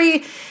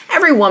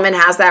 every woman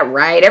has that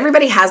right.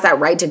 Everybody has that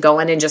right to go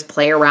in and just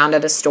play around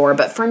at a store.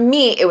 But for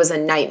me, it was a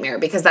nightmare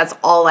because that's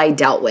all I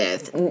dealt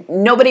with.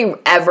 Nobody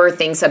ever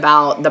thinks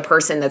about the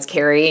person that's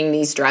carrying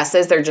these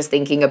dresses. They're just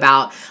thinking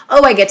about,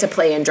 I get to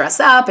play and dress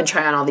up and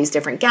try on all these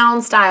different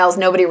gown styles.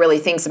 Nobody really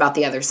thinks about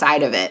the other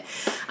side of it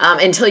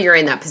until you're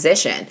in that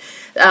position.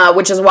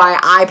 Which is why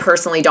I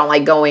personally don't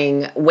like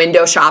going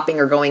window shopping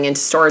or going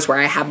into stores where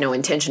I have no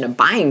intention of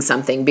buying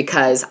something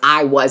because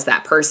I was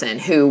that person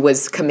who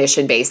was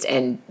commission based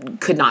and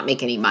could not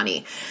make any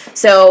money.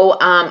 So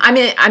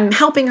I'm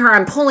helping her.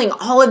 I'm pulling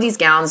all of these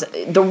gowns.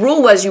 The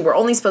rule was you were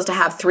only supposed to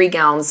have 3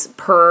 gowns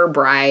per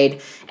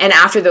bride. And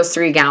after those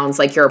 3 gowns,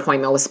 your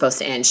appointment was supposed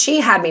to end.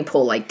 She had me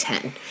pull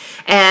 10.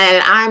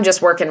 And I'm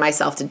just working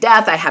myself to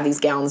death. I have these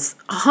gowns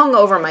hung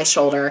over my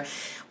shoulder.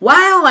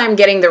 While I'm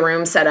getting the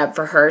room set up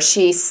for her,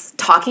 she's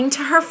talking to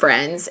her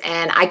friends,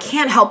 and I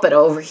can't help but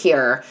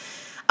overhear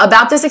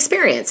about this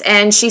experience.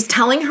 And she's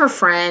telling her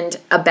friend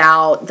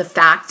about the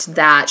fact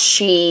that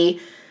she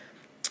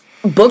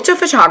booked a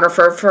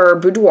photographer for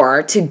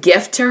boudoir to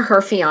gift to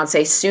her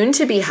fiance,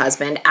 soon-to-be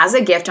husband, as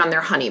a gift on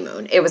their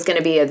honeymoon. It was going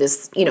to be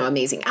this,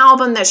 amazing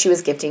album that she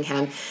was gifting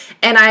him.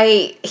 And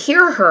I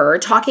hear her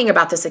talking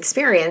about this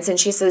experience, and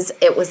she says,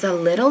 it was a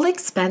little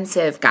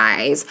expensive,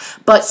 guys,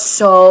 but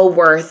so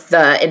worth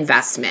the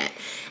investment.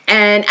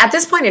 And at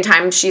this point in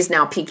time, she's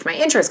now piqued my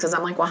interest because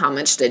I'm like, well, how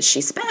much did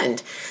she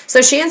spend? So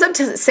she ends up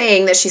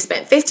saying that she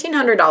spent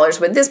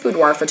 $1,500 with this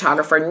boudoir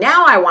photographer.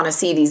 Now I want to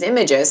see these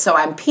images. So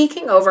I'm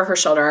peeking over her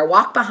shoulder. I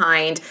walk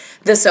behind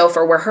the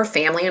sofa where her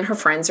family and her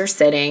friends are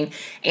sitting.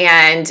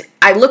 And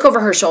I look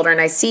over her shoulder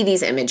and I see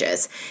these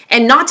images.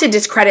 And not to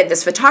discredit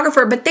this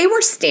photographer, but they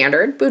were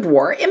standard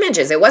boudoir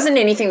images. It wasn't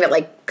anything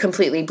that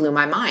completely blew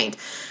my mind.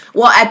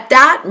 Well, at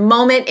that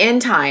moment in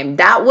time,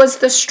 that was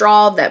the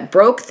straw that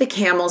broke the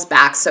camel's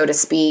back, so to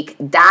speak.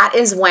 That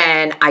is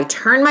when I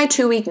turned my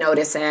 2-week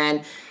notice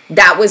in.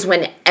 That was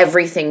when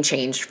everything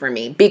changed for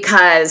me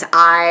because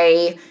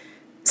I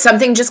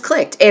something just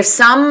clicked. If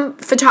some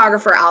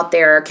photographer out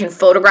there can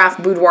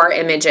photograph boudoir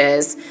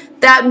images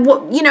that,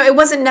 it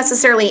wasn't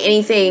necessarily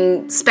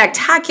anything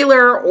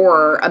spectacular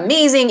or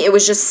amazing. It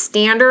was just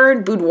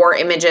standard boudoir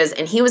images,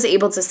 and he was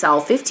able to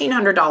sell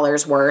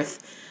 $1,500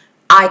 worth.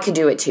 I could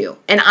do it too.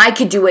 And I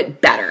could do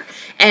it better.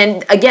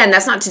 And again,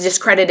 that's not to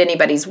discredit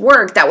anybody's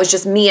work. That was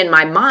just me in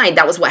my mind.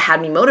 That was what had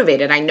me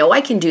motivated. I know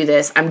I can do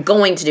this. I'm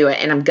going to do it,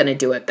 and I'm going to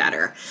do it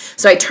better.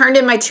 So I turned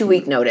in my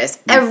 2-week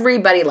notice.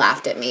 Everybody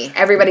laughed at me.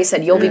 Everybody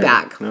said, you'll be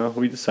back. No,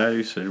 we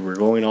said we're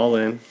going all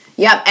in.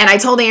 Yep, and I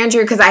told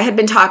Andrew, because I had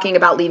been talking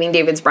about leaving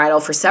David's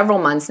Bridal for several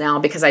months now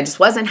because I just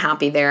wasn't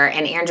happy there,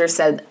 and Andrew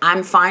said,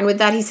 I'm fine with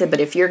that. He said,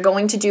 but if you're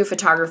going to do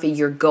photography,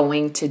 you're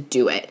going to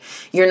do it.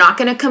 You're not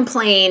going to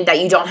complain that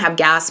you don't have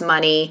gas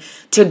money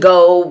to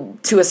go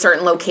to a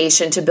certain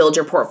location to build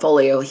your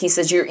portfolio. He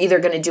says, you're either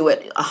going to do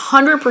it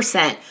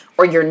 100%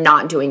 or you're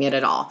not doing it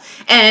at all.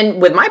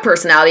 And with my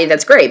personality,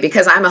 that's great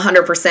because I'm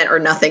 100% or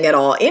nothing at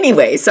all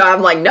anyway. So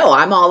I'm like, no,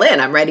 I'm all in.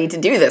 I'm ready to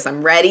do this.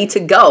 I'm ready to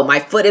go. My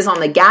foot is on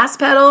the gas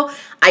pedal.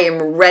 I am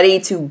ready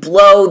to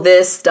blow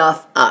this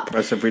stuff up. Or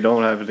if we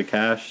don't have the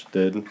cash,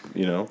 then,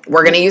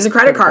 we're going to use a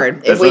credit card.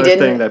 That's if we didn't,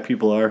 thing that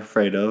people are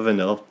afraid of, and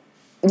they'll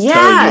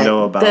yeah, tell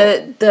you about.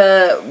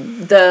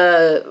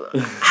 The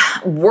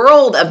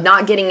world of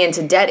not getting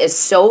into debt is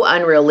so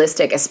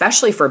unrealistic,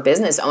 especially for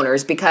business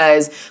owners,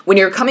 because when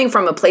you're coming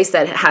from a place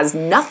that has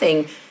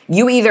nothing,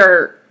 you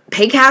either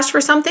pay cash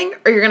for something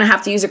or you're going to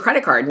have to use a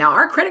credit card. Now,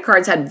 our credit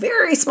cards had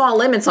very small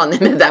limits on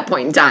them at that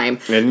point in time.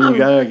 And you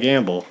got to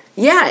gamble.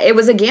 Yeah, it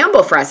was a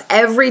gamble for us.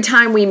 Every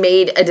time we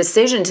made a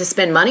decision to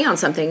spend money on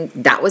something,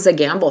 that was a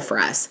gamble for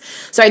us.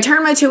 So I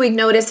turned my 2-week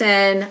notice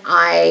in.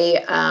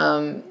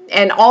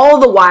 And all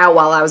the while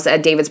I was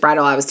at David's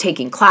Bridal, I was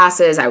taking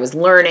classes, I was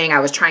learning, I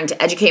was trying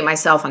to educate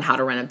myself on how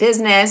to run a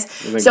business.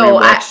 So we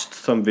watched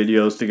some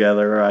videos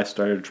together. I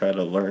started to try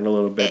to learn a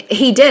little bit.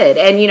 He did,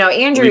 and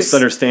Andrew. We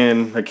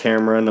understand the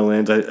camera and the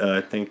lens.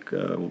 I think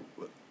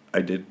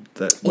I did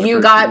that.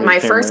 You got my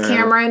first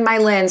camera and my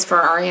lens for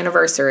our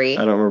anniversary.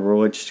 I don't remember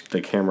which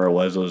the camera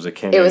was. It was a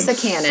Canon. It was a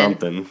Canon.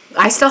 Something.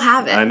 I still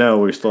have it. I know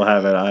we still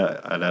have it.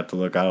 I'd have to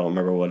look. I don't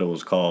remember what it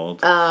was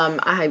called.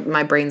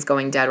 My brain's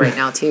going dead right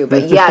now too.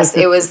 But yes,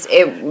 it was.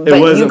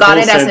 But you got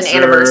it as an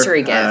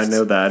anniversary gift. I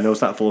know that. I know it's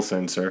not full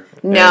sensor.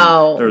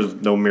 No. And there's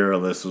no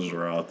mirrorless as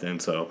we're out then.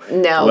 So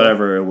no.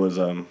 Whatever it was.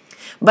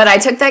 But I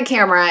took that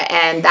camera,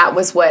 and that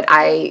was what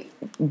I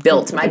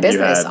built my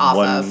business off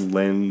of. One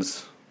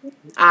lens.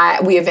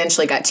 We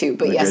eventually got 2,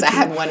 but yes, I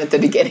had one at the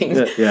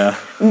beginning. Yeah.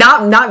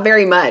 Not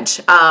very much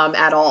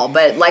at all.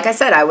 But like I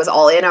said, I was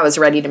all in. I was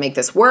ready to make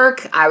this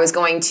work. I was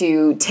going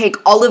to take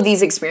all of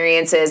these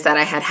experiences that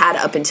I had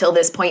up until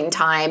this point in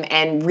time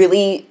and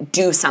really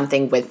do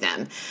something with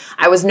them.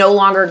 I was no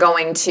longer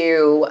going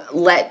to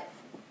let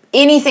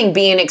anything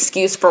be an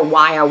excuse for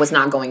why I was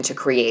not going to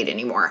create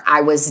anymore.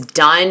 I was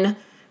done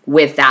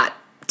with that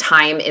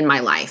time in my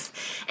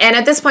life. And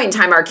at this point in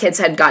time, our kids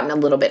had gotten a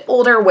little bit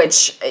older,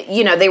 which,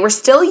 they were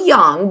still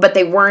young, but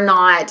they were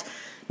not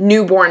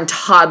newborn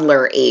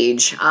toddler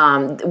age,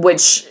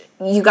 which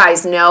you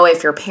guys know,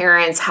 if you're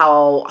parents,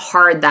 how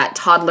hard that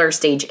toddler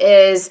stage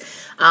is,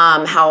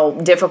 how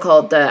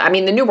difficult the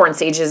newborn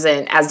stage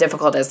isn't as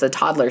difficult as the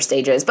toddler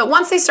stage is. But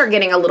once they start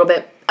getting a little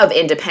bit of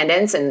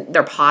independence and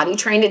they're potty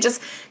trained, it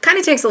just kind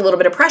of takes a little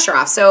bit of pressure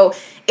off. So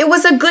it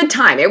was a good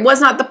time. It was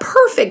not the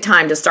perfect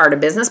time to start a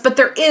business, but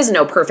there is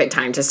no perfect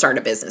time to start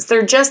a business.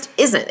 There just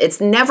isn't.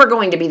 It's never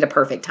going to be the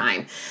perfect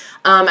time.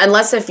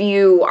 Unless if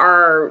you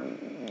are,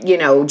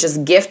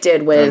 just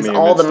gifted with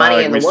all the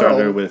money in the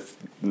world.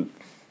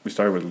 We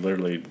started with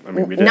literally,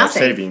 we didn't have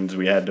savings.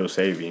 We had no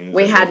savings.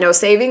 We had no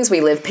savings.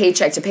 We lived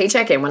paycheck to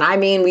paycheck. And when I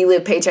mean we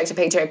lived paycheck to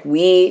paycheck,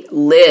 we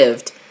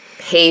lived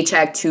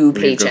paycheck to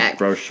paycheck. We'd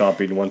go grocery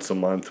shopping once a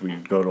month.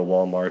 We'd go to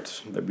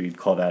Walmart. We'd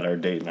call that our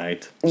date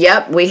night.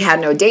 Yep. We had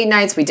no date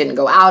nights. We didn't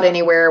go out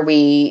anywhere.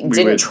 We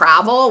didn't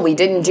travel. We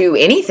didn't do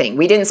anything.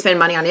 We didn't spend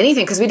money on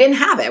anything because we didn't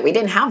have it. We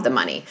didn't have the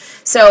money.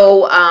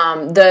 So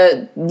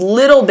the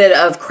little bit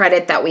of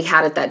credit that we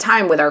had at that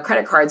time with our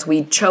credit cards,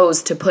 we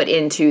chose to put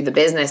into the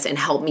business and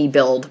help me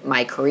build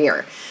my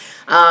career.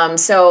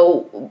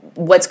 So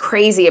what's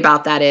crazy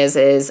about that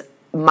is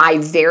my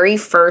very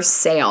first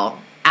sale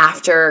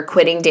after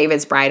quitting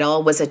David's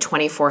Bridal was a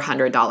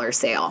 $2,400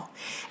 sale.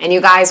 And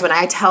you guys, when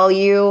I tell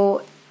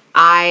you,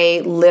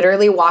 I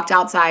literally walked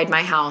outside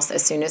my house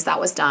as soon as that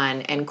was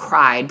done and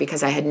cried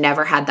because I had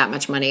never had that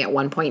much money at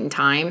one point in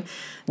time.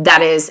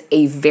 That is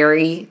a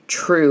very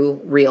true,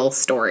 real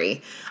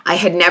story. I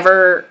had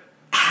never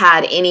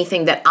had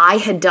anything that I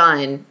had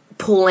done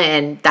pull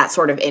in that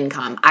sort of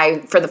income.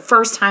 For the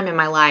first time in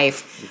my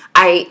life,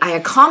 I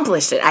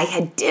accomplished it.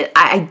 I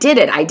did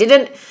it. I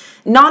didn't.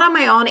 Not on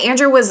my own.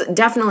 Andrew was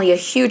definitely a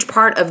huge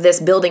part of this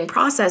building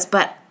process,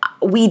 but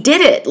we did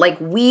it.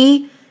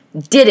 We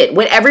did it.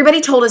 What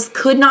everybody told us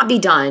could not be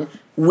done,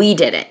 we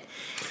did it.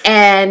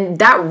 And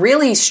that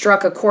really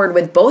struck a chord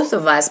with both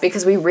of us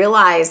because we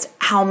realized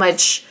how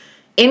much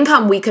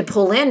income we could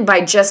pull in by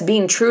just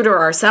being true to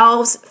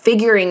ourselves,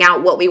 figuring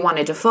out what we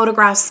wanted to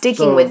photograph,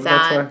 sticking with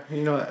that.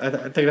 That's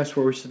why, I think that's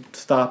where we should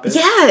stop it.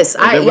 Yes,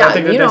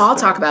 I'll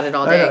talk about it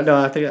all day.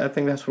 I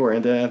think that's where we're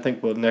ending. I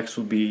think next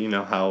will be,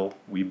 how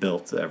we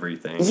built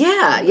everything.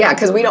 Yeah,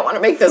 because we don't want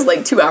to make this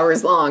like 2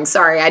 hours long.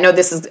 Sorry, I know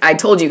I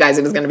told you guys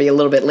it was going to be a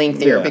little bit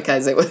lengthier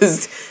because it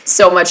was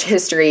so much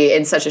history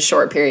in such a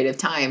short period of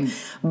time.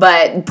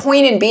 But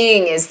point in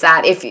being is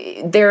that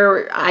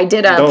I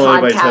did a podcast. Don't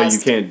let anybody tell you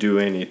can't do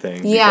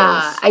anything.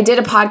 Yeah, I did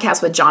a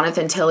podcast with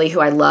Jonathan Tilley, who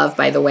I love,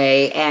 by the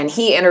way, and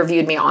he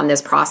interviewed me on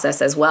this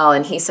process as well.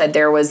 And he said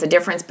there was a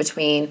difference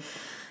between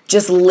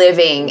just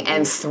living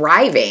and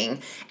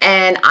thriving.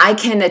 And I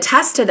can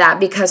attest to that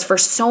because for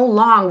so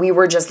long we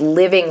were just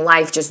living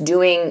life, just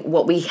doing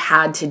what we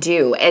had to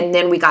do. And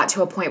then we got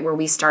to a point where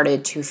we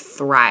started to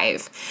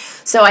thrive.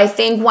 So I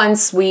think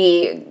once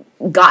we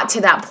got to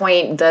that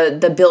point,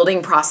 the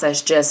building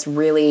process just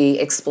really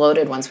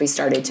exploded once we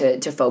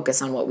started to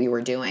focus on what we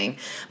were doing.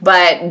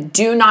 But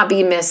do not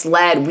be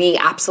misled. We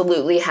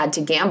absolutely had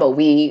to gamble.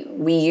 We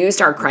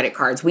used our credit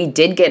cards. We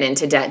did get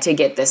into debt to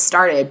get this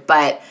started,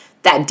 but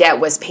that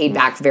debt was paid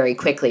back very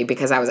quickly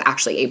because I was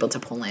actually able to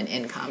pull in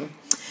income.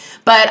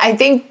 But I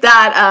think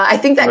that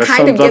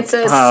kind of gets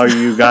us how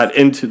you got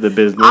into the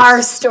business.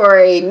 Our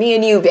story, me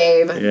and you,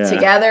 babe,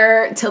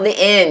 together till the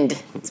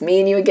end. It's me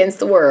and you against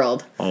the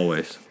world.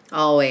 Always.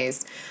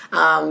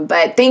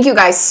 But thank you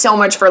guys so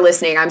much for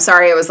listening. I'm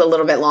sorry it was a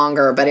little bit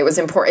longer, but it was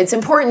important. It's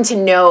important to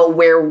know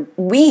where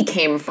we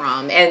came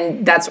from,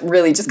 and that's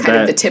really just kind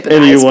of the tip of the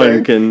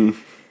iceberg.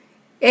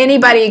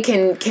 Anybody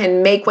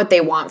can make what they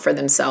want for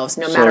themselves,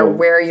 no matter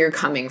where you're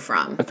coming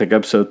from. I think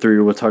episode 3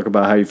 we'll talk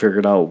about how you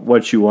figured out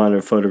what you want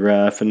to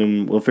photograph, and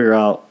then we'll figure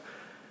out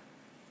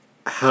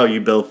how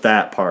you built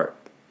that part.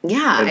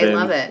 Yeah, I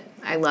love it.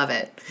 I love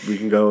it. We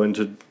can go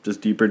into just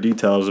deeper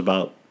details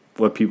about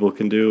what people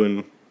can do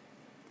and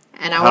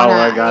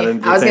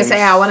I was going to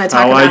say, I want to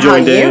talk about how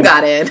you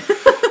got in.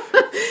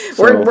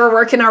 We're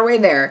working our way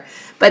there.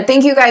 But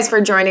thank you guys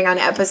for joining on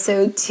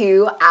episode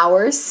 2,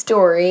 Our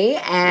Story.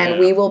 And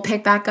we will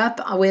pick back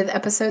up with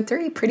episode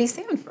 3 pretty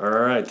soon. All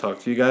right. Talk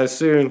to you guys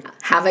soon.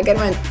 Have a good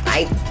one.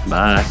 Bye.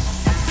 Bye.